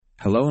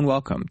Hello and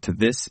welcome to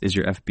This Is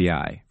Your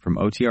FBI from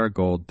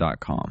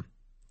OTRGold.com.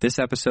 This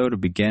episode will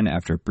begin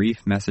after a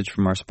brief message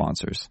from our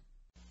sponsors.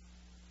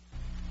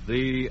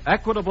 The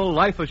Equitable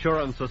Life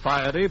Assurance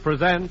Society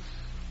presents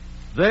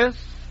This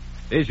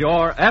Is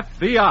Your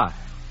FBI.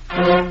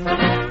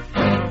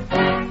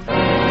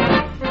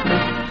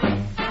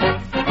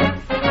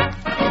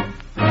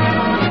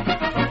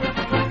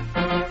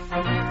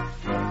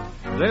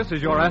 This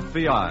is Your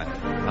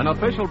FBI, an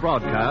official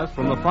broadcast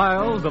from the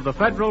files of the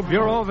Federal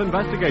Bureau of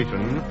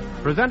Investigation,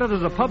 presented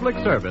as a public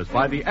service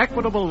by the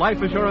Equitable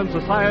Life Assurance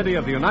Society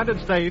of the United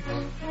States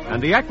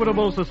and the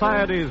Equitable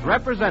Society's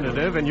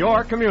representative in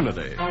your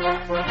community.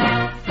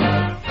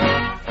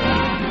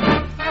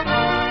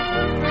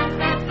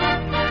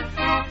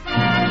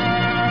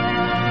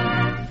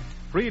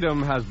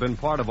 Freedom has been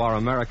part of our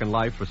American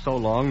life for so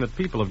long that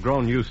people have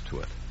grown used to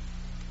it.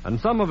 And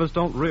some of us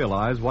don't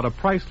realize what a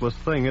priceless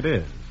thing it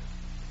is.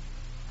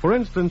 For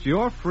instance,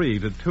 you're free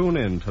to tune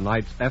in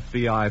tonight's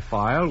FBI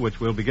file, which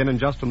will begin in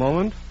just a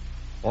moment,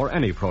 or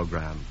any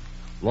program,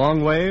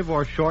 long wave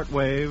or short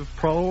wave,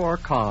 pro or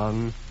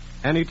con,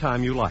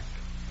 anytime you like.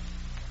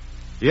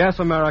 Yes,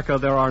 America,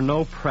 there are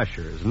no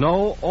pressures,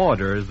 no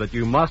orders that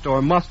you must or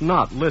must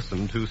not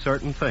listen to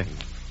certain things.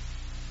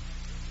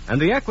 And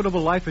the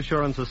Equitable Life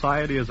Assurance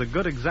Society is a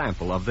good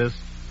example of this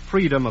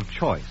freedom of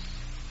choice.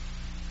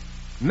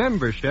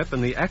 Membership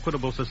in the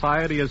Equitable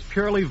Society is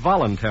purely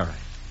voluntary.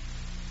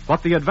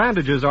 But the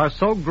advantages are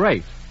so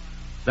great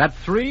that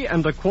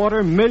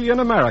 3.25 million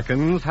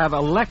Americans have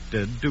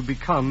elected to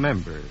become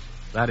members,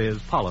 that is,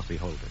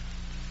 policyholders.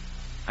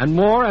 And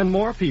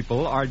more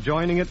people are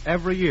joining it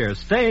every year,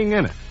 staying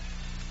in it,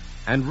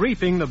 and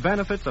reaping the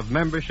benefits of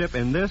membership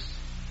in this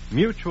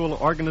mutual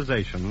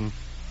organization,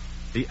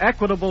 the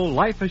Equitable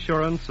Life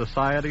Assurance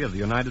Society of the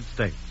United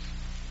States.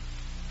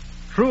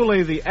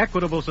 Truly, the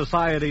Equitable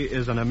Society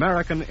is an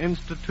American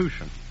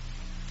institution,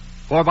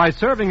 for by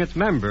serving its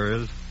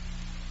members,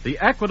 the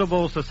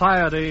Equitable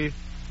Society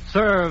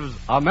serves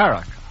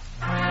America.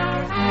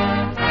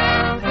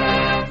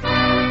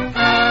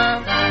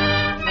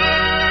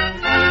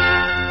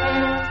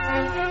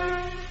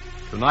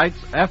 Tonight's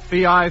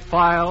FBI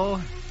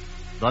file,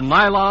 The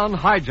Nylon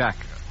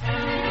Hijacker.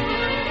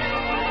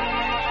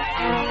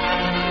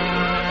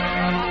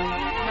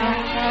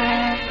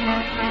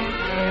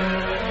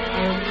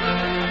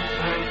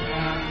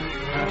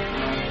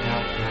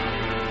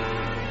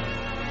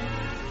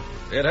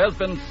 It has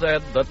been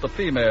said that the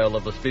female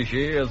of the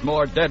species is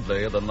more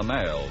deadly than the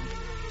male.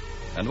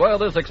 And while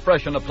this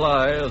expression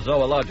applies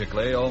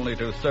zoologically only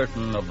to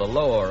certain of the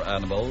lower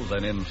animals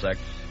and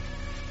insects,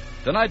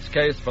 tonight's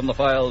case from the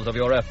files of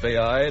your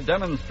FBI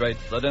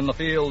demonstrates that in the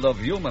field of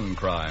human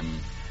crime,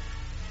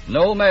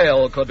 no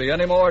male could be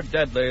any more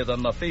deadly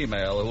than the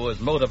female who is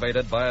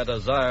motivated by a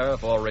desire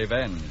for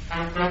revenge.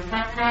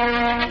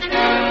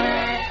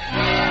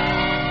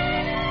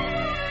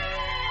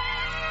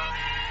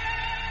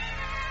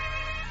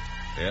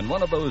 In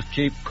one of those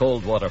cheap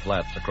cold water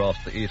flats across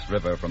the East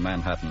River from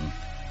Manhattan,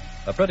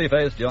 a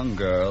pretty-faced young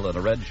girl in a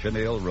red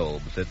chenille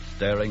robe sits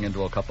staring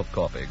into a cup of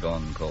coffee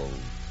gone cold.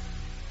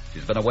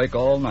 She's been awake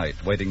all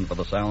night, waiting for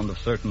the sound of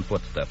certain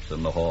footsteps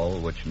in the hall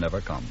which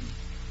never come.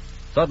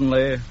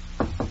 Suddenly,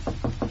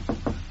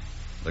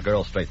 the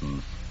girl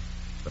straightens,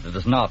 but it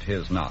is not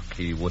his knock.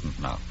 He wouldn't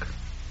knock.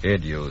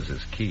 He'd use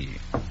his key.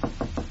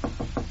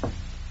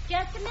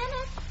 Just a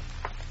minute.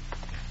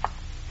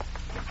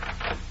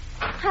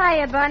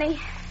 Hiya, Bunny.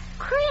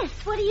 Chris,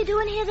 what are you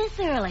doing here this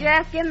early?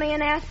 Just give me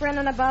an aspirin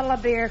and a bottle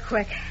of beer,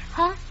 quick.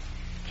 Huh?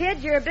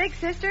 Kid, your big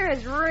sister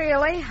is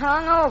really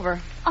hung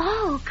over.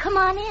 Oh, come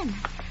on in.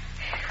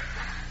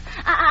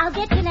 I'll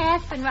get you an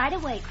aspirin right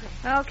away, Chris.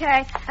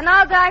 Okay, and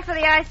I'll die for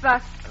the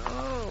icebox.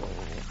 Oh.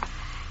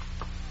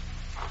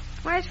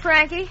 Where's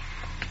Frankie?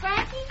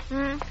 Frankie?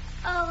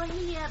 Oh,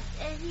 he's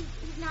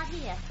not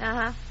here.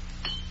 Uh-huh.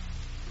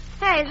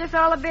 Hey, is this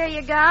all the beer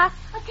you got?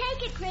 Oh,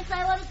 take it, Chris.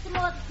 I ordered some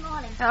more this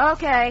morning.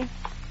 Okay.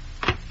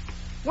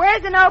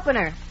 Where's an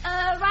opener?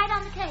 Right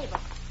on the table.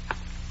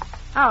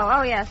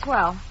 Oh, yeah,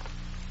 swell.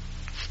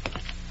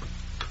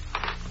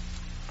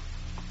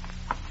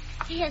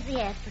 Here's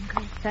the aspirin,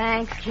 Chris.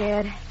 Thanks,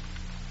 kid.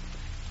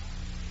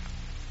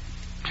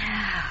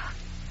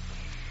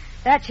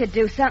 That should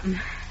do something.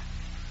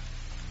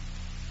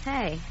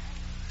 Hey,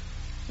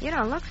 you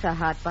don't look so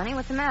hot, Bunny.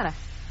 What's the matter?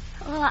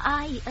 Well,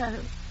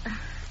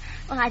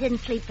 I didn't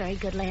sleep very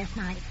good last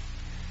night.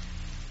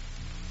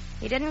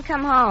 He didn't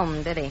come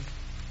home, did he?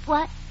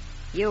 What?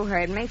 You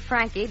heard me.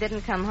 Frankie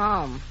didn't come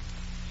home.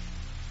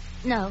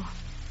 No.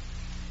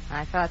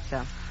 I thought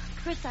so.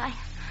 Chris,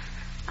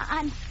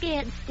 I'm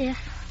scared stiff.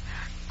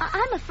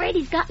 I'm afraid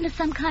he's gotten into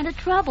some kind of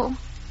trouble.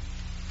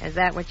 Is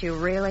that what you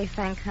really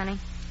think, honey?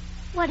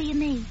 What do you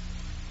mean?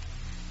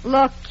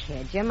 Look,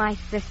 kid, you're my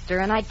sister,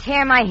 and I'd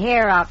tear my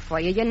hair out for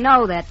you. You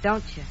know that,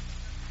 don't you?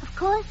 Of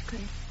course,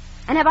 Chris.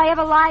 And have I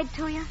ever lied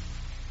to you?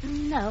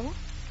 No.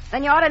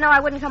 Then you ought to know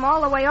I wouldn't come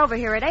all the way over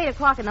here at 8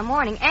 o'clock in the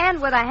morning,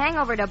 and with a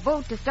hangover to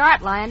boot, to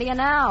start lying to you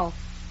now.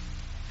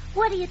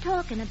 What are you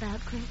talking about,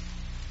 Chris?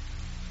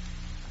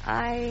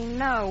 I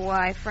know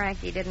why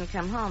Frankie didn't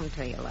come home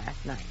to you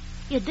last night.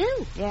 You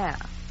do? Yeah.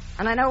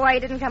 And I know why he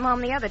didn't come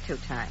home the other 2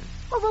 times.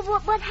 Well,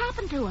 what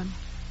happened to him?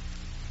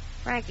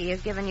 Frankie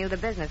has given you the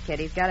business, kid.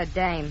 He's got a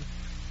dame.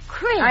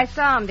 Chris. I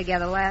saw them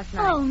together last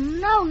night. Oh,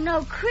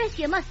 no, Chris,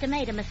 you must have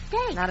made a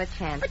mistake. Not a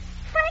chance. But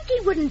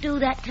Frankie wouldn't do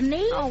that to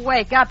me. Oh,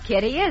 wake up,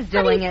 kid. He is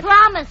But doing he it.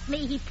 promised me.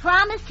 He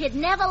promised he'd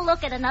never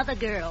look at another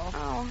girl.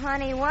 Oh,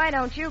 honey, why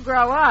don't you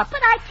grow up?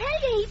 But I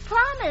tell you, he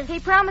promised. He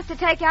promised to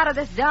take you out of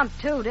this dump,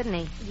 too, didn't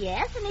he?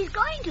 Yes, and he's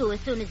going to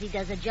as soon as he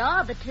does a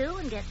job or 2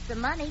 and gets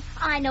some money.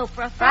 I know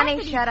for a fact. Bunny,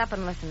 that shut up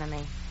and listen to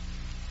me.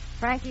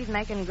 Frankie's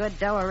making good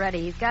dough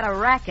already. He's got a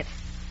racket.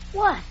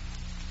 What?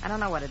 I don't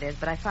know what it is,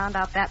 but I found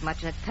out that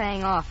much, and it's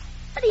paying off.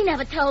 But he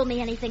never told me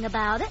anything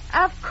about it.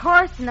 Of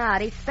course not.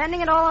 He's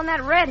spending it all on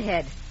that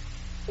redhead.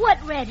 What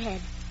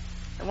redhead?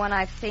 The one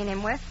I've seen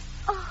him with.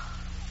 Oh,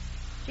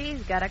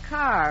 She's got a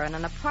car and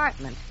an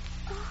apartment.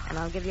 And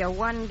I'll give you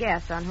one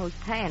guess on who's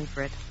paying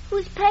for it.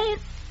 who's paying?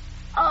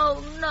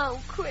 Oh, no,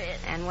 Chris.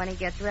 And when he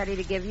gets ready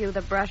to give you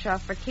the brush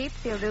off for keeps,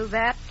 he'll do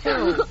that,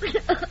 too.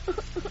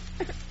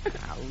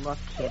 Now, look,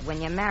 kid,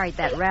 when you married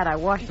that rat, I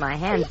washed my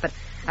hands, but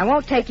I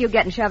won't take you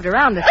getting shoved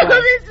around this way.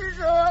 This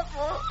is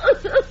awful.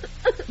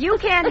 You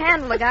can't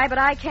handle the guy, but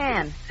I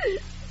can.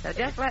 So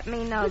just let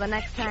me know the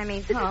next time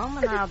he's home,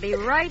 and I'll be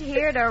right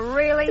here to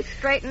really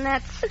straighten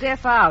that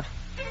stiff out.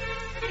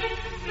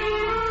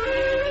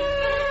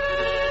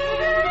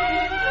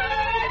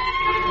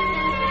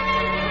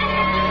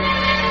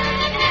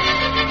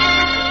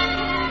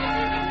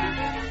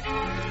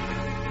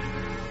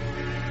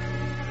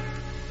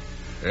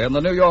 In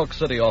the New York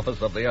City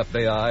office of the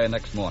FBI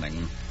next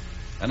morning,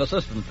 an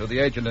assistant to the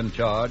agent in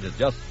charge is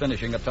just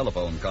finishing a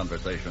telephone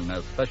conversation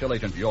as Special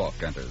Agent York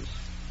enters.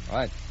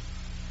 Right.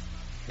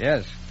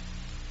 Yes,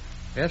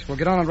 we'll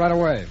get on it right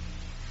away.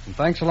 And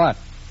thanks a lot.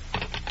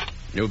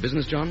 New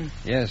business, John?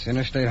 Yes,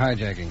 interstate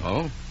hijacking.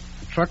 Oh?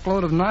 A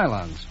truckload of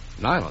nylons.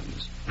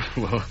 Nylons?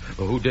 Well,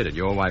 who did it,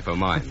 your wife or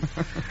mine?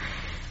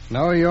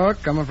 No,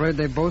 York, I'm afraid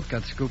they both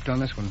got scooped on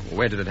this one.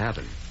 Where did it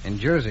happen? In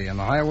Jersey, on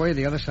the highway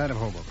the other side of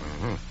Hoboken.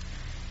 Uh-huh.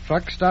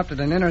 Truck stopped at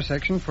an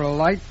intersection for a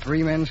light.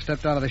 3 men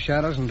stepped out of the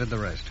shadows and did the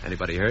rest.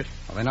 Anybody hurt?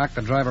 Well, they knocked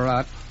the driver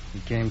out. He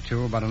came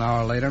to about an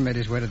hour later, made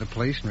his way to the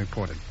police, and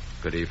reported.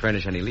 Could he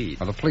furnish any lead?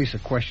 Well, the police are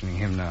questioning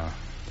him now.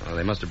 Well,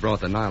 they must have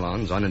brought the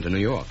nylons on into New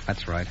York.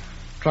 That's right.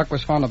 Truck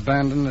was found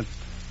abandoned at,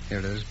 here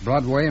it is,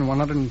 Broadway and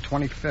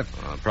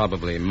 125th.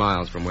 Probably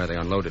miles from where they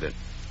unloaded it.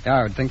 Yeah,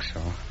 I would think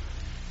so.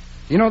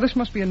 You know, this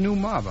must be a new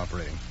mob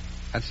operating.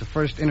 That's the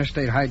first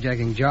interstate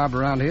hijacking job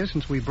around here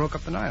since we broke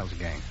up the Niles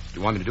gang. Do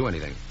you want me to do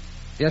anything?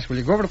 Yes, will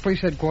you go over to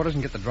police headquarters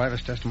and get the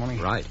driver's testimony?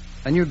 Right.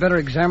 Then you'd better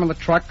examine the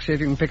truck, see if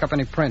you can pick up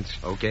any prints.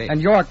 Okay.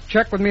 And York,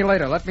 check with me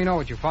later. Let me know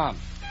what you found.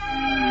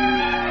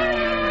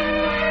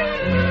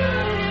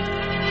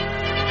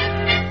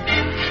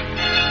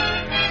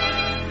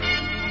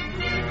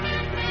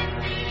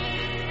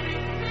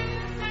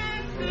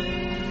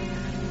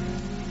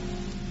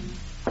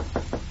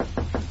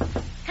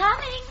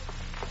 Coming.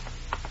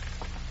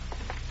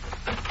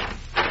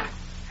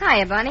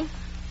 Hiya, Bunny.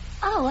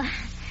 Oh,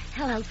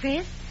 hello,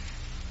 Chris.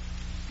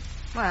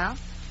 Well,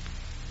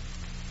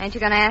 ain't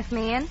you going to ask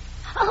me in?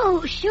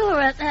 Oh,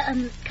 sure.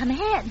 Come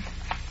ahead.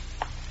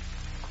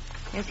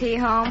 Is he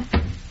home?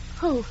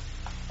 Who?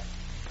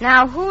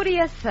 Now, who do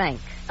you think?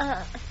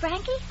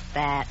 Frankie?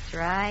 That's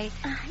right.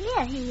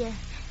 Yeah,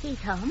 he's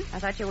home. I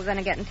thought you were going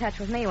to get in touch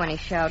with me when he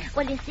showed.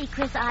 Well, you see,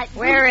 Chris,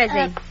 Where is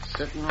he?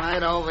 Sitting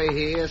right over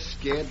here,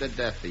 scared to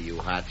death of you,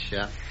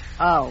 hotshot.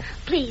 Oh.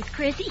 Please,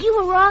 Chris, you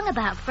were wrong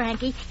about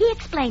Frankie. He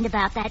explained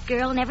about that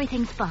girl, and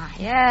everything's fine.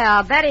 Yeah,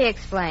 I'll bet he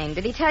explained.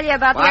 Did he tell you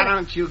about Why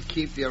don't you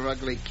keep your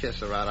ugly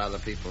kisser out of other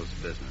people's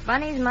business?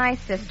 Bunny's my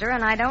sister,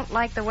 and I don't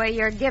like the way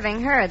you're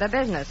giving her the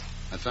business.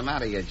 What's the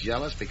matter? You're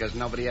jealous because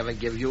nobody ever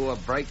give you a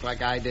break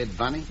like I did,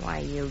 Bunny? Why,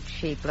 you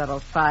cheap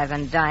little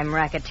 5-and-dime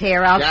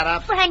racketeer, I'll... Shut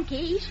up.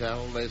 Frankie.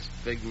 Tell this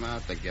big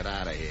mouth to get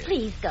out of here.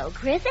 Please go,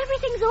 Chris.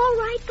 Everything's all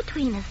right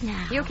between us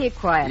now. You keep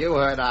quiet. You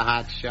heard a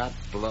hotshot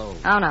blow.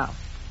 Oh, no.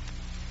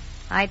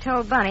 I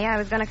told Bunny I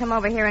was going to come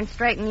over here and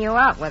straighten you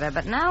out with her,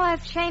 but now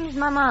I've changed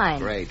my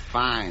mind. Great,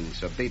 fine,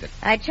 so beat it.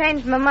 I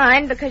changed my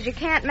mind because you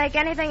can't make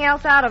anything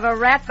else out of a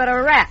rat but a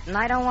rat, and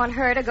I don't want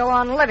her to go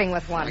on living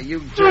with one. Now,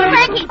 you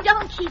Frankie,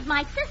 don't. She's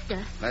my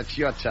sister. That's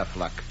your tough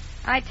luck.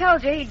 I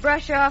told you he'd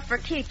brush her off for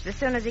keeps as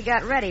soon as he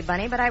got ready,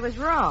 Bunny, but I was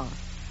wrong.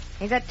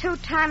 He's a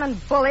two-timing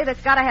bully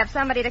that's got to have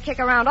somebody to kick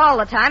around all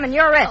the time, and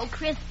you're it. Oh,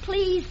 Chris,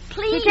 please.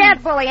 He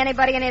can't bully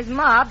anybody in his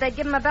mob. They'd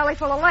give him a belly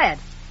full of lead.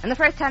 And the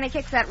first time he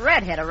kicks that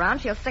redhead around,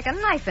 she'll stick a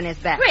knife in his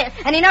back. Chris!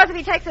 And he knows if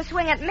he takes a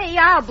swing at me,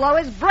 I'll blow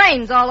his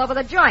brains all over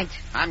the joint.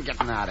 I'm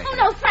getting out of here. Oh,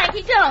 no,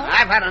 Frankie, don't.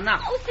 I've had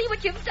enough. Oh, see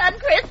what you've done,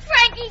 Chris.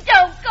 Frankie,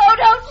 don't go.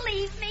 Don't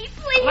leave me,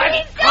 please. Let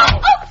it go.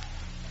 Oh.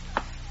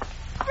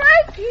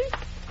 Frankie.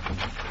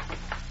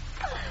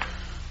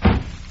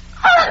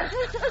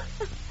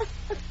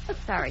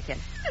 Sorry, kid.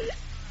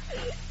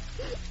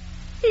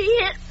 He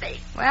hit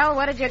me. Well,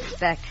 what did you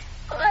expect?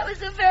 Well, that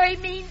was a very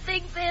mean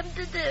thing for him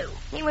to do.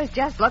 He was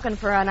just looking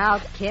for an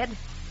out, kid.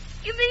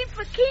 You mean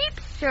for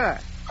keeps? Sure.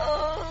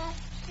 Oh,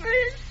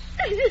 Chris.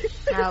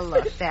 Now,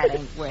 look, that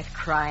ain't worth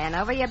crying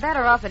over. You're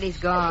better off that he's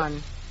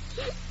gone.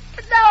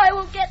 But now I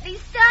won't get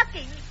these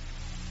stockings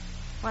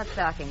What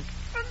stockings?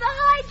 from the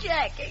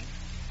hijacking.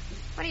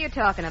 What are you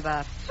talking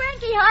about?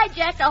 Frankie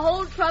hijacked a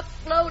whole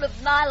truckload of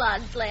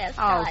nylons last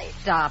Oh, night.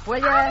 stop, will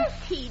you?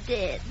 Honest, he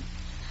did.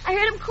 I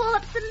heard him call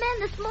up some men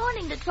this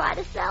morning to try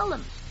to sell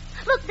them.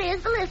 Look,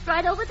 there's the list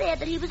right over there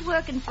that he was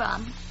working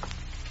from.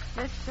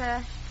 This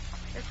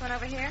one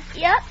over here?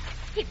 Yep.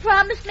 He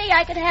promised me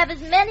I could have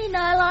as many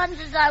nylons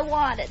as I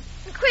wanted.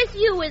 And Chris,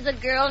 you as a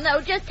girl know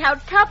just how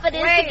tough it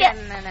is Wait to get...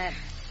 a minute.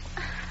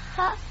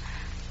 Huh?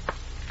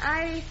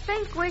 I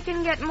think we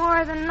can get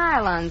more than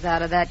nylons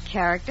out of that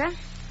character.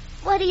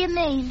 What do you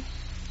mean?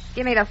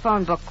 Give me the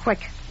phone book,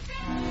 quick.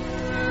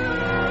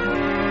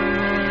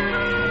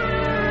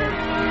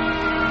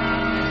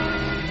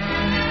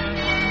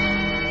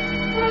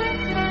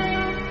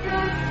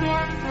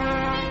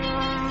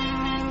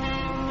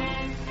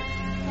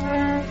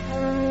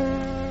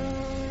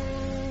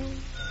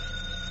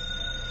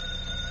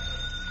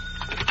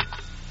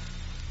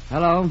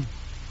 Hello?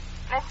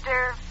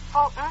 Mr.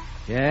 Fulton?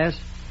 Yes?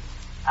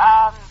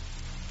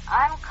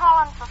 I'm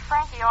calling for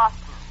Frankie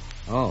Austin.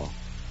 Oh.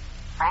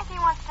 Frankie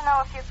wants to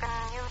know if you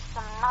can use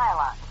some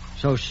nylon.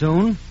 So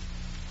soon?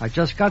 I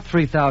just got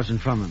 3,000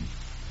 from him.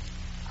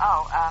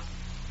 Oh,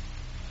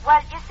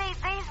 well, you see,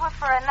 these were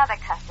for another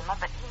customer,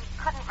 but he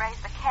couldn't raise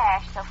the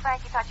cash, so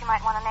Frankie thought you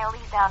might want to nail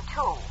these down,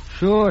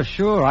 too.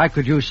 Sure. I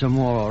could use some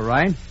more, all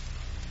right.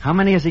 How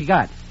many has he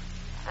got?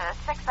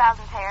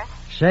 6,000 pairs.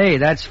 Say,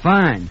 that's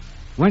fine.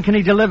 When can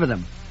he deliver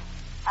them?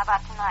 How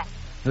about tonight?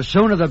 The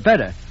sooner the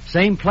better.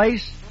 Same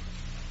place?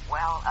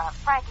 Well,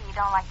 Frankie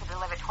don't like to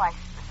deliver twice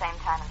at the same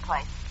time and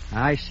place.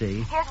 I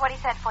see. Here's what he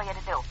said for you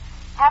to do.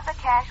 Have the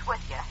cash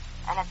with you,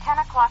 and at 10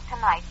 o'clock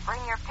tonight,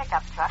 bring your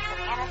pickup truck to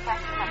the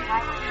intersection of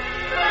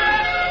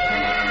Highway...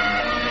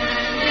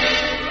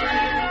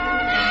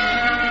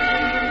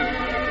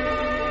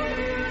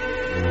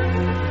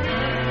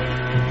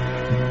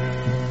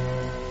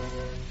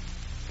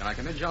 Can I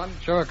come in, John?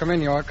 Sure, come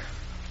in, York.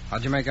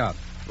 How'd you make out?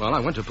 Well, I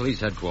went to police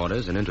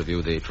headquarters and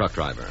interviewed the truck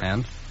driver.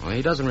 And? Well,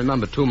 he doesn't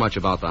remember too much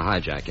about the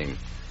hijacking.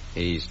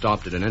 He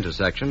stopped at an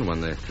intersection when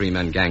the three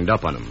men ganged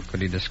up on him.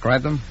 Could he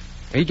describe them?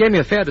 He gave me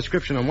a fair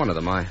description on one of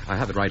them. I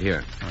have it right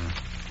here.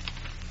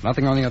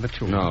 Nothing on the other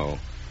two? No.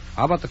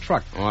 How about the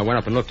truck? Oh, I went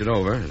up and looked it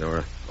over. There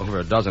were over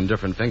a dozen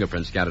different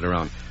fingerprints scattered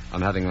around.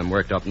 I'm having them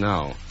worked up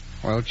now.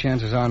 Well,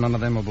 chances are none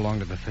of them will belong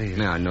to the thieves.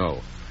 Yeah, I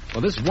know.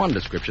 Well, this one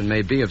description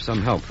may be of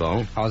some help,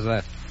 though. How's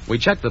that? We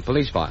checked the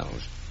police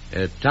files.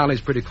 It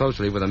tallies pretty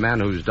closely with a man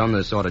who's done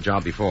this sort of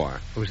job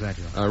before. Who's that,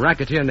 York? A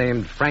racketeer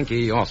named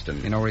Frankie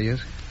Austin. You know where he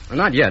is? Well,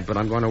 not yet, but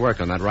I'm going to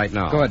work on that right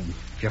now. Good.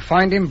 If you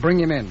find him, bring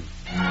him in.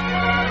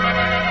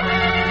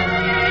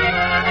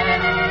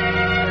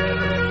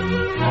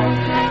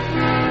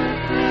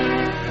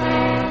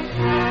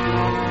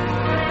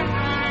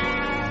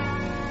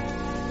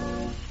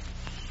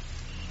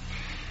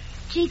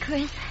 Gee,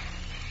 Chris,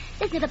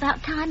 isn't it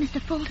about time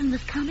Mr. Fulton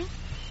was coming?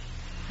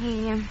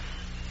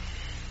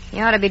 He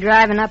ought to be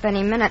driving up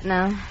any minute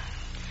now.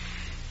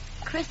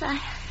 Chris,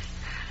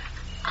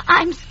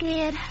 I'm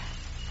scared.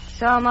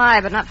 So am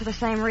I, but not for the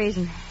same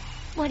reason.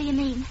 What do you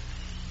mean?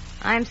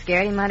 I'm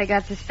scared he might have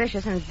got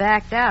suspicious and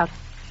backed out.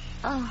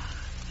 Oh.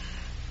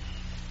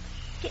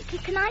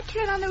 Can I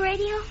turn on the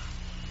radio?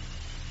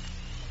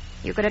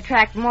 You could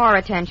attract more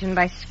attention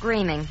by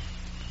screaming.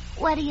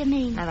 What do you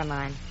mean? Never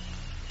mind.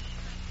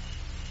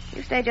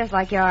 You stay just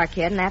like you are,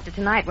 kid, and after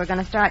tonight we're going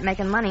to start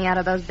making money out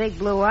of those big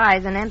blue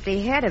eyes and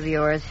empty head of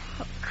yours.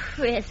 Oh,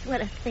 Chris, what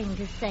a thing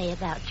to say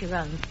about your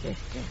own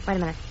sister. Wait a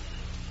minute.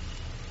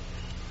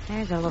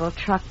 There's a little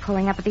truck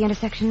pulling up at the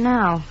intersection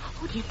now.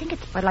 Oh, do you think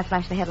it's... Wait till I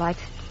flash the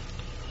headlights.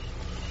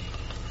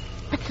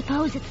 But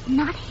suppose it's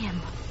not him.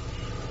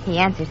 He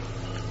answered.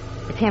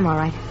 It's him, all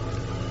right.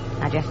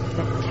 Now just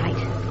sit tight.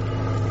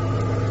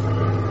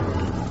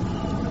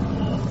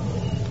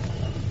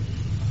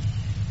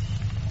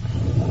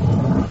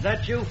 Is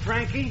that you,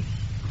 Frankie?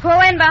 Pull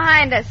in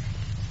behind us.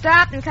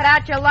 Stop and cut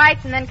out your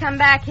lights and then come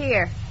back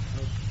here.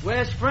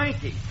 Where's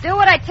Frankie? Do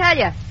what I tell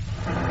you.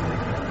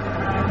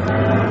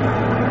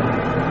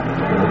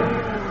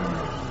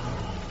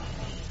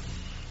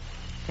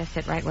 Just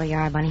sit right where you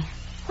are, Bunny.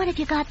 What have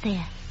you got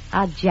there?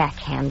 A jack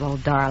handle,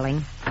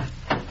 darling. I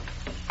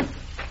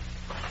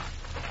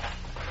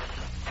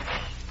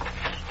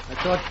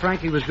thought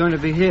Frankie was going to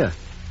be here.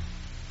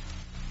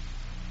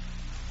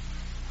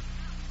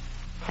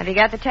 Have you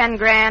got the 10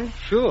 grand?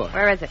 Sure.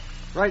 Where is it?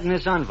 Right in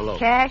this envelope.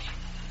 Cash?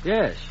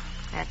 Yes.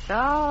 That's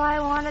all I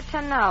wanted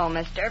to know,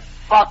 Mr.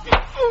 Fulton.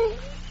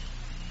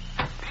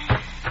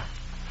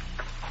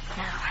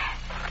 Now,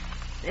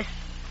 this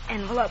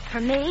envelope for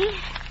me,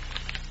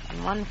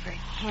 and one for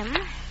him.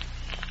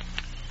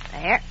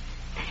 There.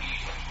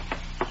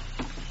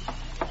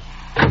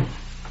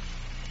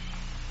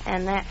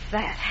 And that's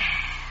that.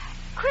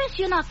 Chris,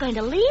 you're not going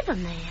to leave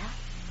him there.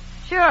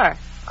 Sure.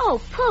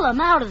 Oh, pull him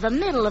out of the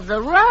middle of the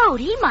road.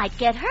 He might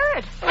get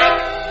hurt.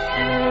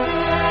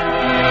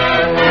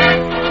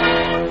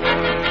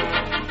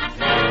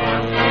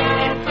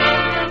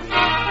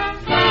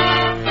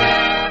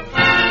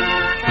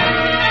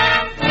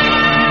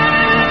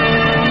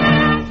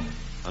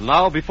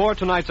 Now, before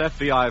tonight's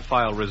FBI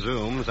file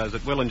resumes, as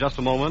it will in just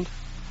a moment,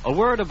 a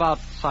word about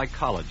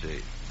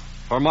psychology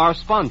from our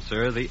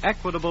sponsor, the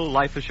Equitable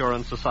Life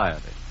Assurance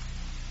Society.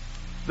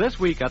 This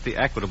week at the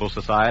Equitable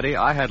Society,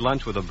 I had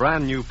lunch with a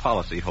brand new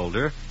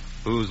policyholder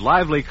whose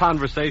lively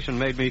conversation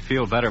made me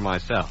feel better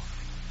myself.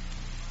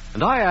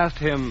 And I asked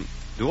him,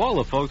 do all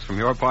the folks from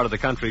your part of the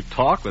country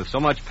talk with so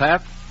much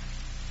pep?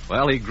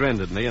 Well, he grinned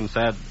at me and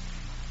said,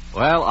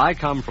 well, I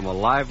come from a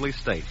lively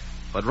state,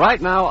 but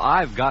right now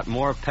I've got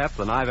more pep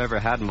than I've ever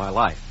had in my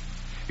life.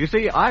 You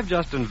see, I've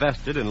just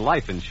invested in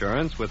life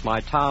insurance with my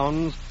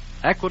town's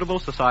Equitable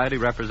Society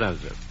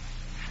representative.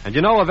 And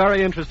you know, a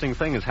very interesting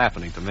thing is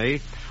happening to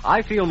me.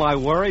 I feel my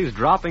worries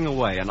dropping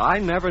away, and I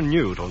never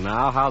knew till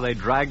now how they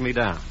dragged me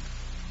down.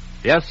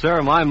 Yes,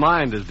 sir, my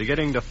mind is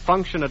beginning to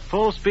function at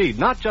full speed,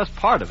 not just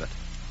part of it,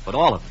 but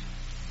all of it.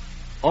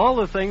 All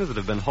the things that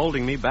have been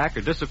holding me back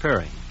are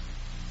disappearing.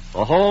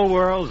 The whole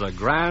world's a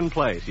grand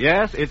place.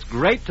 Yes, it's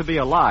great to be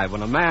alive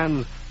when a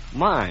man's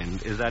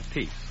mind is at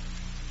peace.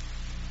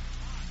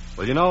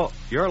 Well, you know,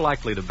 you're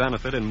likely to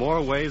benefit in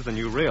more ways than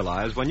you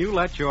realize when you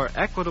let your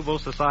Equitable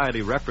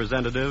Society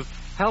representative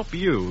help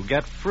you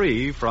get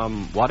free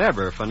from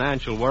whatever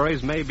financial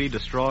worries may be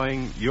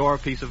destroying your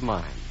peace of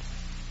mind.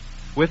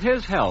 With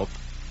his help,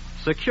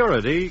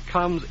 security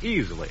comes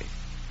easily,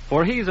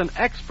 for he's an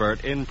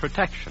expert in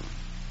protection.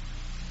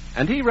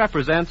 And he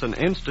represents an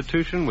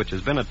institution which has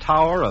been a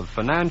tower of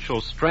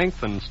financial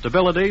strength and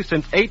stability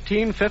since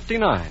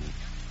 1859,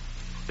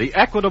 the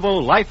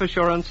Equitable Life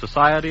Assurance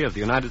Society of the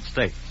United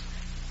States.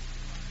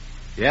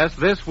 Yes,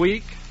 this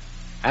week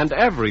and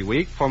every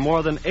week for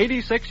more than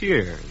 86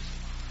 years,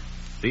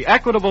 the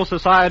Equitable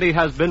Society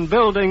has been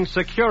building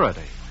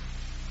security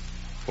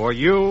for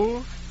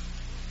you,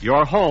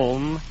 your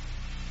home,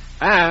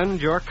 and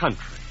your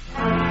country.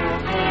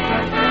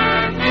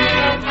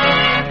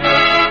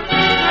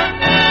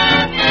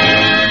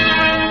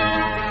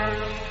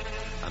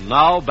 And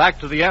now back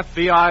to the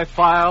FBI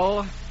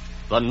file,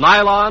 the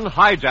Nylon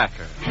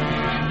Hijacker.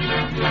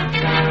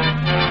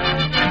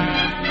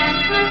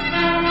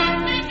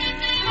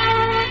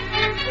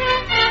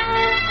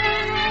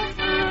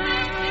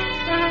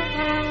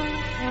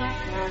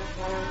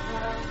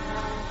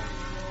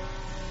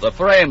 The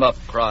frame-up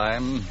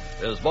crime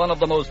is one of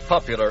the most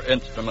popular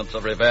instruments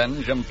of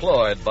revenge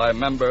employed by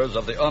members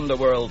of the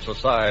underworld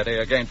society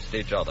against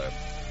each other.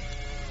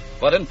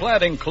 But in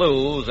planting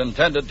clues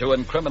intended to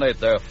incriminate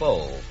their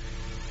foe,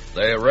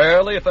 they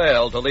rarely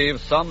fail to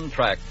leave some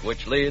track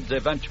which leads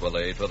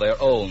eventually to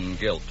their own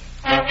guilt.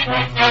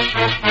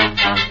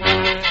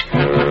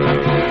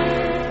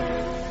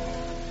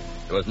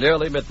 It was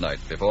nearly midnight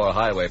before a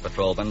highway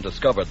patrolman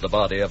discovered the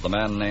body of the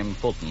man named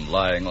Fulton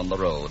lying on the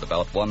road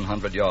about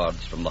 100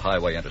 yards from the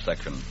highway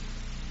intersection.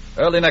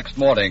 Early next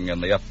morning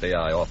in the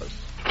FBI office.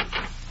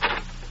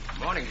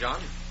 Morning,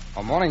 John.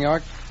 Oh, morning,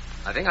 York.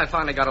 I think I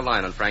finally got a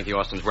line on Frankie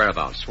Austin's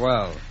whereabouts.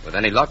 Swell. With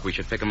any luck, we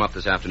should pick him up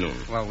this afternoon.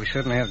 Well, we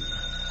certainly have...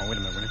 Oh, wait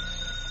a minute, will you?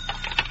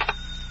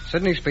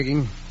 Sidney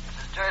speaking.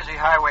 This is Jersey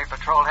Highway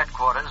Patrol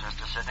Headquarters,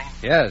 Mr. Sidney.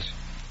 Yes.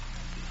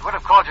 We would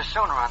have called you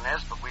sooner on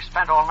this, but we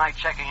spent all night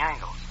checking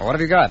angles. Well, what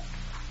have you got?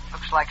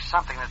 Looks like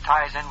something that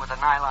ties in with the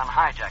nylon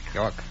hijacker.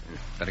 York,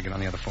 better get on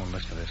the other phone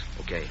list for this.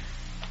 Okay.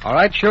 All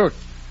right, shoot.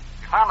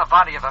 We found the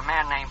body of a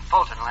man named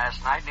Fulton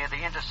last night near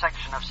the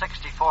intersection of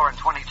 64 and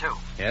 22.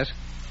 Yes?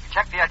 We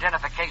checked the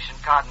identification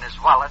card in his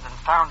wallet and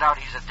found out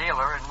he's a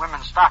dealer in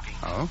women's stockings.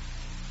 Oh?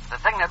 The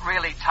thing that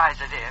really ties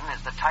it in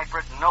is the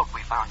typewritten note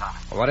we found on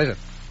it. Well, what is it?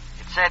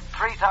 It said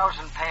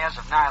 3,000 pairs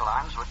of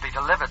nylons would be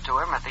delivered to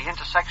him at the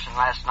intersection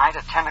last night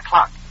at 10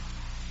 o'clock.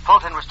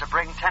 Fulton was to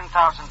bring $10,000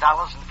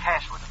 in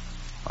cash with him.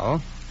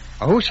 Oh?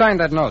 Well, who signed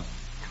that note?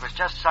 It was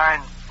just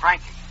signed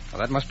Frankie.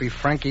 Well, that must be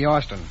Frankie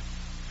Austin.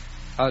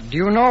 Do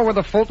you know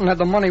whether Fulton had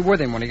the money with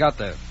him when he got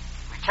there?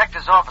 We checked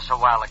his office a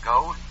while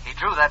ago. He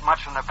drew that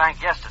much from the bank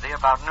yesterday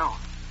about noon.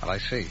 Well, I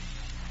see.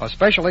 Well,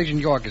 Special Agent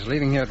York is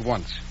leaving here at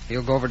once.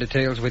 He'll go over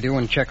details with you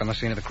and check on the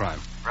scene of the crime.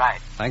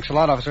 Right. Thanks a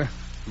lot, officer.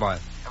 Bye.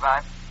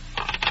 Goodbye.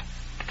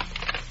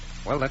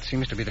 Well, that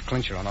seems to be the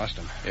clincher on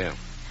Austin. Yeah.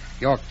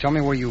 York, tell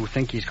me where you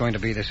think he's going to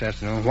be this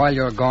afternoon. While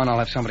you're gone, I'll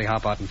have somebody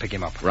hop out and pick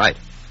him up. Right.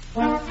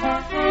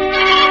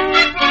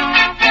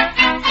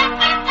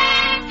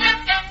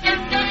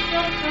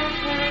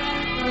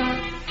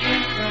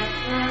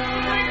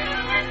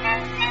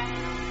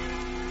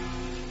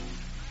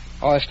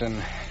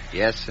 Austin.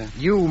 Yes, sir?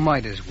 You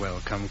might as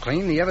well come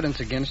clean. The evidence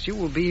against you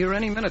will be here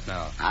any minute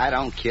now. I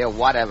don't care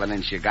what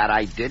evidence you got.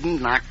 I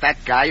didn't knock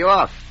that guy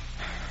off.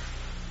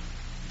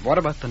 What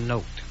about the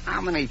note?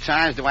 How many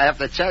times do I have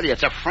to tell you?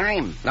 It's a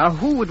frame. Now,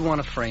 who would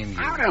want to frame you?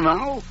 I don't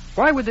know.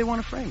 Why would they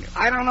want to frame you?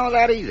 I don't know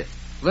that either.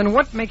 Then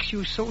what makes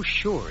you so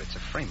sure it's a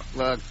frame-up?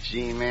 Look,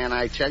 gee, man,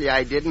 I tell you,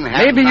 I didn't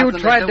have Maybe you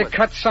nothing tried to do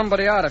cut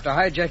somebody out after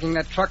hijacking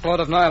that truckload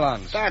of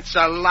nylons. That's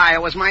a lie.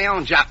 It was my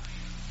own job.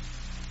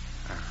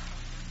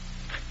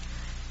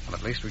 Well,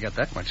 at least we got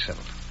that much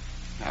settled.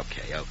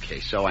 Okay,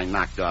 so I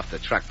knocked off the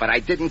truck, but I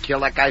didn't kill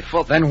that guy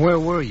Fulton. Then where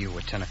were you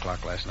at 10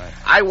 o'clock last night?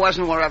 I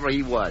wasn't wherever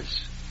he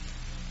was.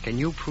 Can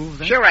you prove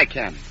that? Sure I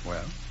can.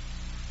 Well,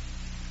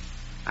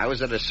 I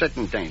was at a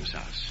certain dame's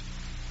house.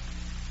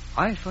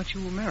 I thought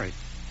you were married.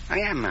 I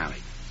am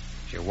married.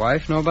 Does your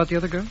wife know about the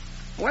other girl?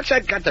 What's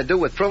that got to do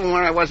with proving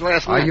where I was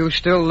last night? Are you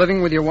still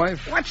living with your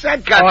wife? What's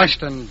that got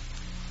Austin,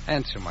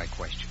 answer my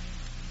question.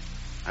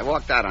 I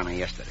walked out on her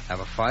yesterday. Have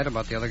a fight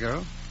about the other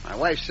girl? My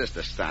wife's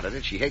sister started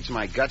it. She hates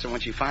my guts, and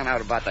when she found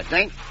out about the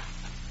dame...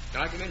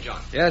 Can I come in,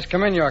 John? Yes,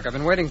 come in, York. I've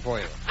been waiting for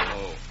you.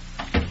 Oh.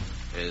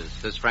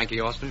 Is this Frankie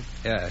Austin?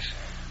 Yes.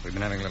 We've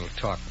been having a little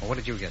talk. Well, what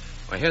did you get?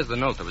 Well, here's the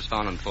note that was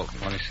found on Fulton.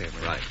 Let me see it.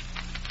 Right.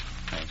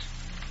 Thanks.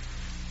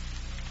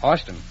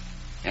 Austin.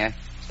 Yeah?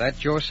 Is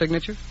that your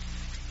signature?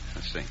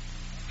 Let's see.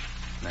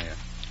 There.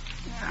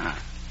 I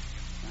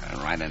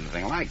don't write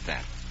anything like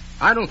that.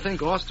 I don't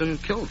think Austin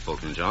killed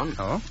Fulton, John.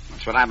 Oh?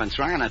 That's what I've been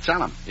trying to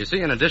tell him. You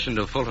see, in addition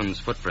to Fulton's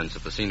footprints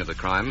at the scene of the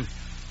crime,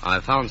 I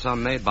found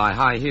some made by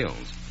high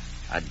heels.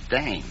 A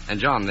dame. And,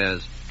 John,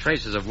 there's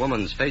traces of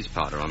woman's face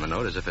powder on the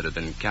note as if it had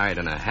been carried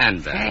in a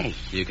handbag. Hey.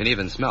 You can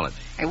even smell it.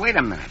 Hey, wait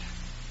a minute.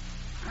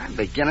 I'm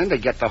beginning to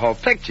get the whole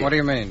picture. What do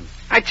you mean?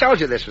 I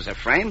told you this was a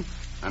frame,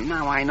 and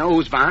now I know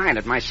who's behind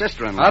it, my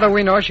sister-in-law. How do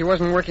we know she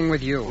wasn't working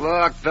with you?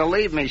 Look,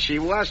 believe me, she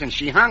was, and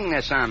she hung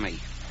this on me.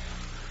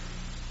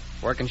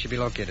 Where can she be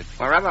located?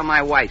 Wherever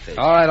my wife is.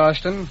 All right,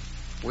 Austin.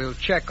 We'll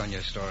check on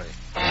your story.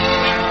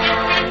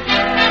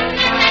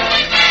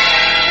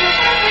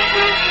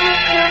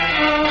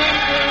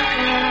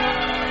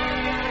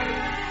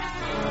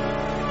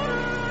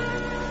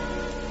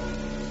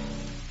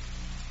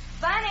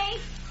 Bunny!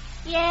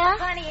 Yeah?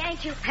 Bunny,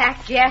 ain't you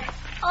packed yet?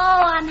 Oh,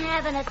 I'm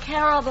having a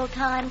terrible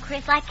time,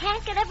 Chris. I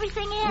can't get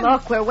everything in.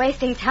 Look, we're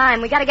wasting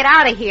time. We gotta get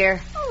out of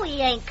here. Oh,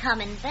 we ain't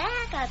coming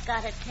back. I've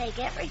got to take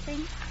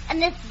everything.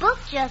 And this book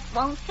just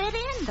won't fit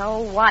in. So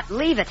what?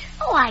 Leave it.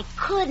 Oh, I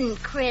couldn't,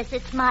 Chris.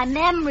 It's my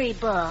memory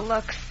book.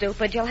 Look,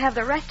 stupid, you'll have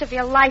the rest of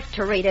your life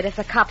to read it if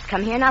the cops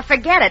come here. Now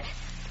forget it.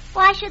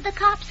 Why should the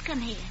cops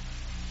come here?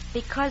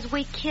 Because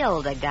we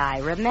killed a guy,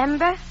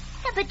 remember?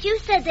 Yeah, but you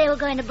said they were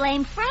going to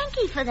blame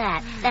Frankie for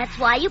that. That's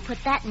why you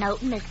put that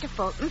note in Mr.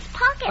 Fulton's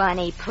pocket.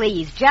 Bunny,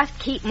 please, just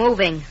keep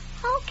moving.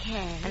 Okay.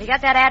 Have you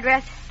got that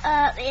address?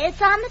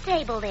 It's on the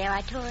table there. I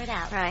tore it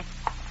out. Right.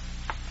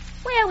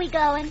 Where are we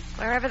going?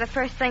 Wherever the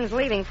first thing's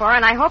leaving for,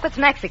 and I hope it's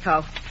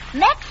Mexico.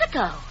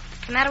 Mexico?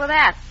 What's the matter with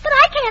that? But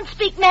I can't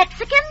speak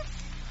Mexican.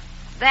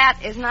 That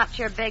is not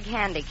your big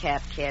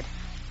handicap, kid.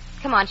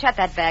 Come on, shut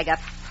that bag up.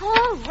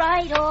 All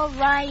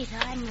right.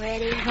 I'm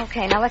ready.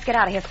 Okay, now let's get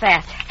out of here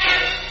fast.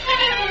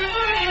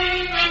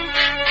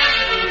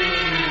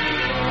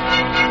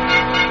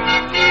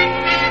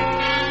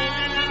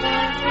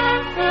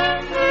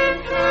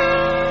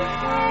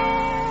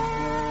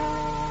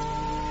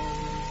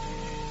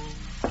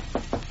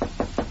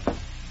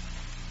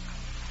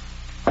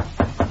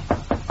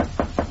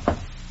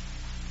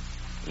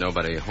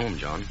 Nobody home,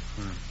 John.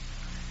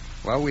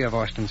 Well, we have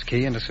Austin's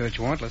key and a search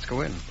warrant. Let's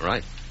go in.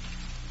 Right.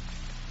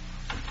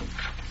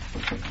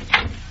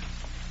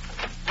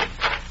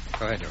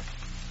 Go ahead, Joe.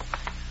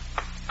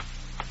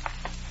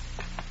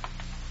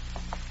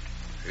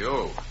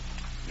 Yo.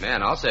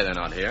 Man, I'll say they're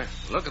not here.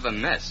 Look at the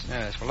mess.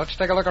 Yes, well, let's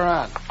take a look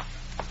around.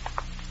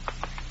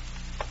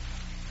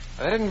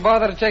 They didn't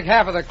bother to take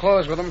half of their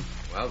clothes with them.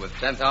 Well, with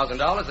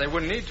 $10,000, they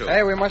wouldn't need to.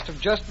 Hey, we must have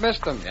just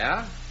missed them.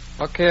 Yeah?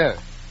 Look here.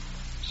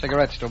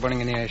 Cigarettes still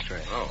burning in the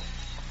ashtray. Oh.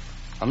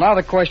 Well, now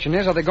the question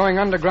is, are they going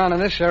underground in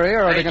this area,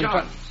 or are they going to...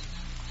 John.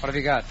 What have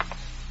you got?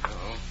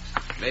 Oh,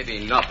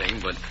 maybe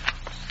nothing, but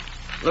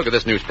look at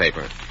this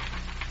newspaper.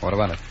 What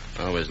about it?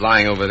 Oh, it was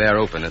lying over there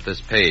open at this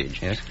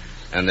page. Yes?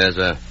 And there's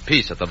a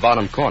piece at the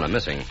bottom corner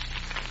missing.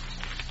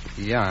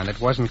 Yeah, and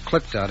it wasn't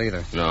clipped out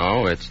either.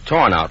 No, it's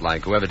torn out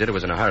like whoever did it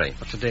was in a hurry.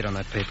 What's the date on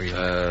that paper you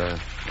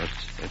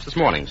It's this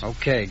morning's.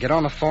 Okay, get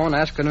on the phone,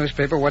 ask the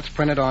newspaper what's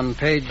printed on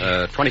page...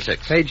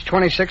 26. Page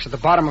 26 at the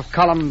bottom of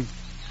column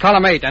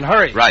 8, and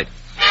hurry. Right.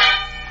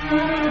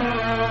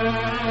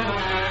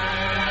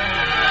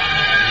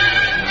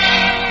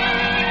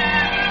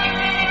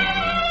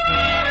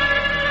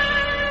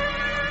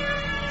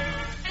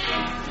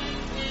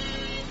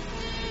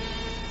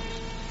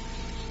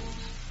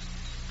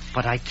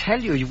 But I tell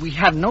you, we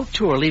have no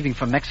tour leaving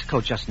for Mexico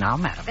just now,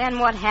 madam. Then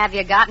what have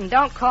you got? And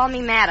don't call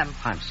me madam.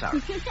 I'm sorry.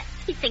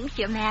 He thinks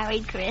you're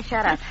married, Chris.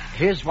 Shut up.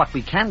 Here's what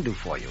we can do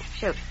for you.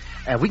 Shoot.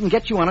 We can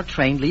get you on a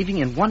train leaving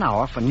in 1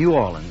 hour for New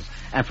Orleans.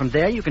 And from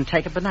there, you can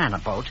take a banana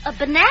boat. A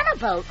banana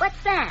boat?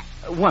 What's that?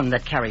 One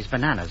that carries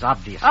bananas,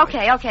 obviously.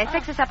 Okay.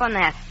 Fix us up on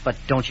that. But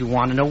don't you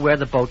want to know where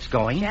the boat's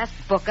going? Just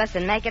book us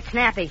and make it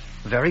snappy.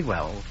 Very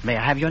well. May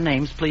I have your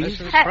names, please?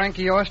 This is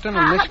Frankie Austin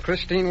and Miss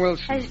Christine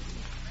Wilson.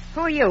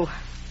 Who are you?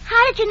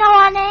 How did you know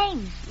our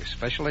names? We're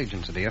special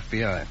agents of the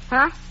FBI.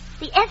 Huh?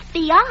 The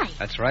FBI?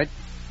 That's right.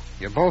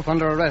 You're both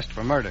under arrest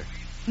for murder.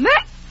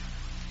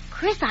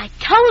 Chris, I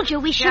told you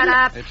we shouldn't... Shut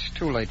up. It's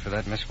too late for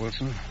that, Miss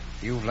Wilson.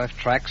 You've left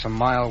tracks a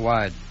mile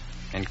wide,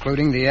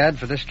 including the ad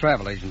for this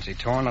travel agency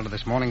torn out of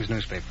this morning's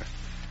newspaper.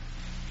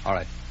 All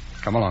right.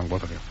 Come along,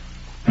 both of you.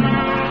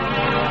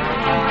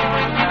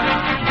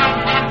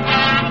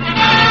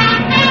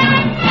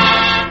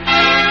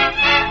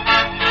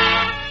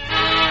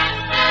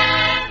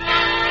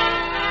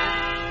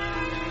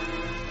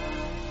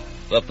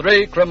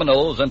 three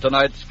criminals in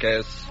tonight's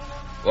case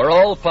were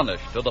all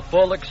punished to the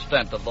full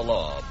extent of the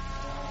law.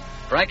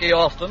 Frankie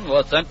Austin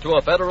was sent to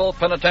a federal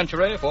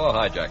penitentiary for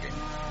hijacking.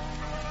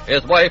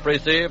 His wife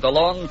received a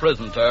long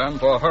prison term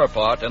for her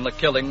part in the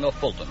killing of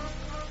Fulton.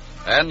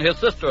 And his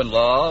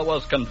sister-in-law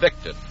was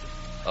convicted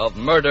of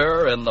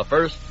murder in the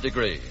first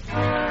degree.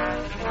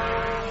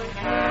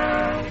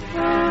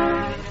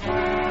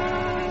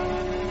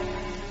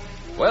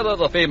 Whether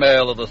the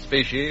female of the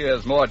species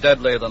is more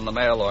deadly than the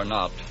male or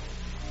not,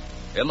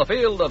 in the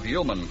field of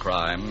human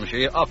crime,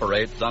 she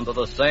operates under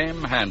the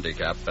same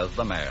handicap as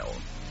the male.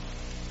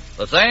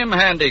 The same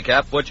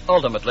handicap which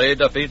ultimately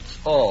defeats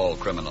all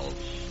criminals.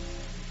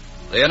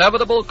 The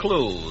inevitable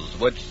clues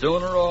which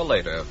sooner or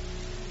later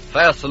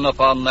fasten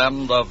upon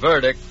them the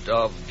verdict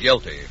of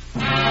guilty.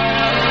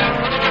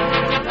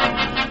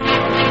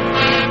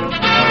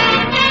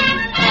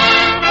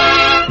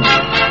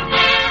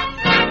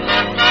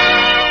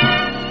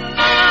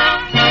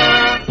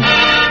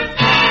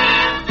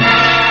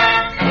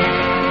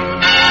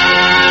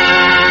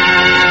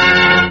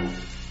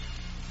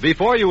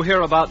 Before you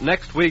hear about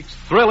next week's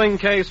thrilling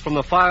case from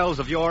the files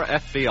of your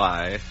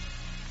FBI,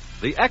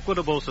 the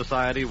Equitable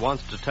Society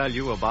wants to tell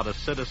you about a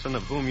citizen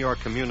of whom your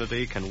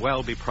community can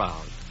well be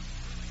proud.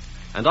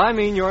 And I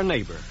mean your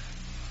neighbor,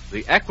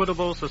 the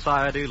Equitable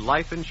Society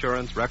Life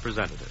Insurance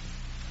Representative.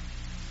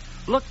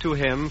 Look to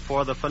him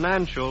for the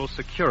financial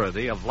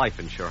security of life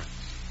insurance.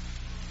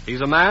 He's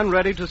a man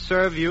ready to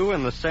serve you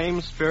in the same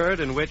spirit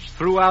in which,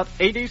 throughout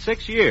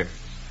 86 years,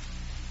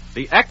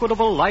 the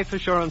Equitable Life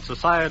Assurance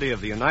Society of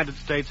the United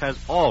States has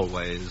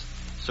always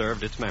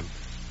served its members.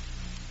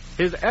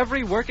 His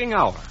every working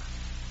hour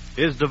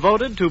is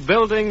devoted to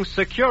building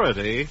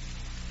security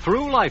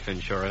through life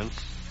insurance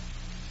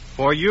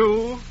for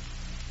you,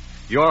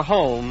 your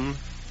home,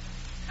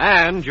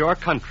 and your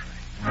country.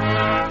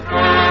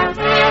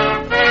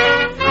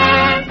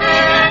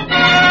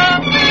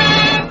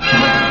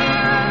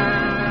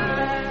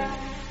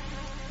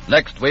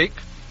 Next week,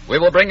 we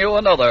will bring you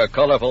another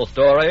colorful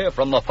story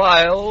from the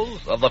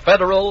files of the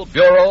Federal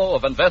Bureau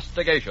of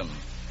Investigation.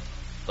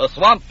 The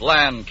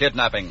Swampland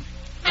Kidnapping.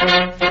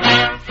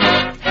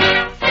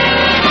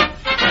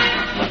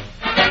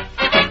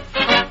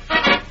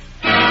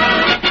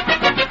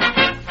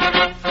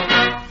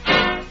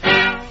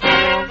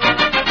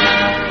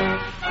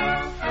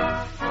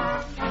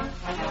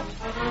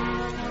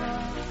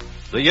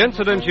 The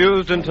incidents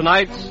used in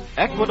tonight's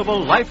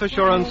Equitable Life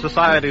Assurance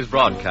Society's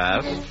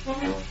broadcast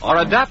are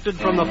adapted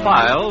from the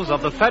files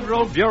of the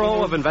Federal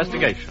Bureau of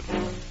Investigation.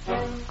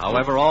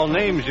 However, all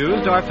names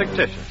used are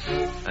fictitious,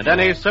 and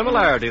any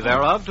similarity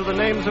thereof to the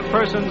names of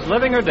persons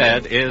living or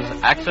dead is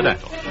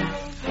accidental.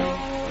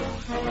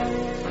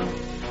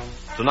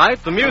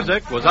 Tonight, the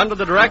music was under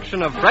the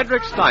direction of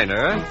Frederick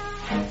Steiner,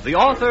 the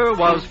author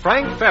was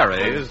Frank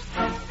Ferries,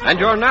 and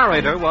your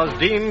narrator was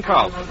Dean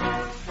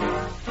Carlton.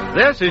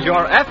 This is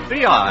Your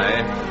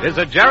FBI is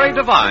a Jerry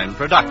Devine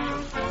production.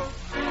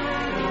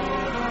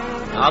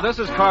 Now, this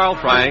is Carl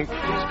Frank,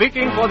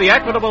 speaking for the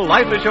Equitable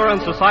Life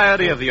Assurance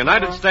Society of the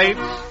United States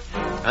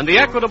and the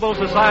Equitable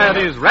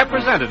Society's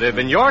representative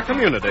in your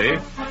community,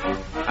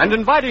 and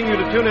inviting you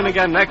to tune in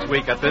again next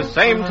week at this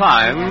same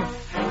time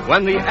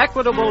when the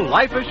Equitable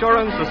Life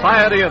Assurance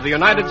Society of the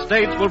United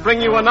States will bring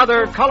you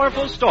another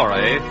colorful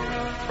story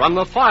from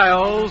the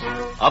files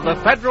of the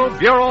Federal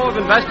Bureau of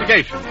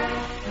Investigation.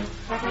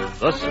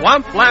 The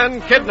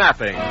Swampland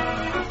Kidnapping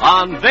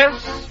on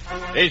This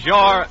Is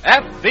Your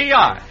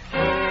FBI.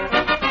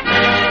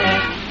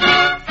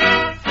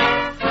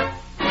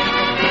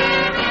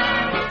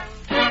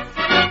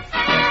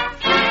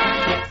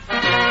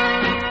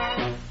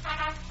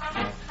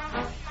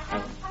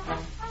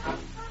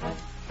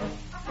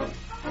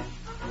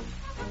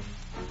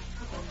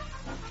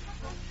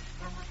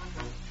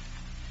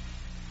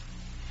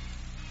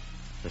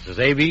 This is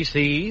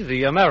ABC,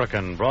 the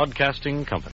American Broadcasting Company.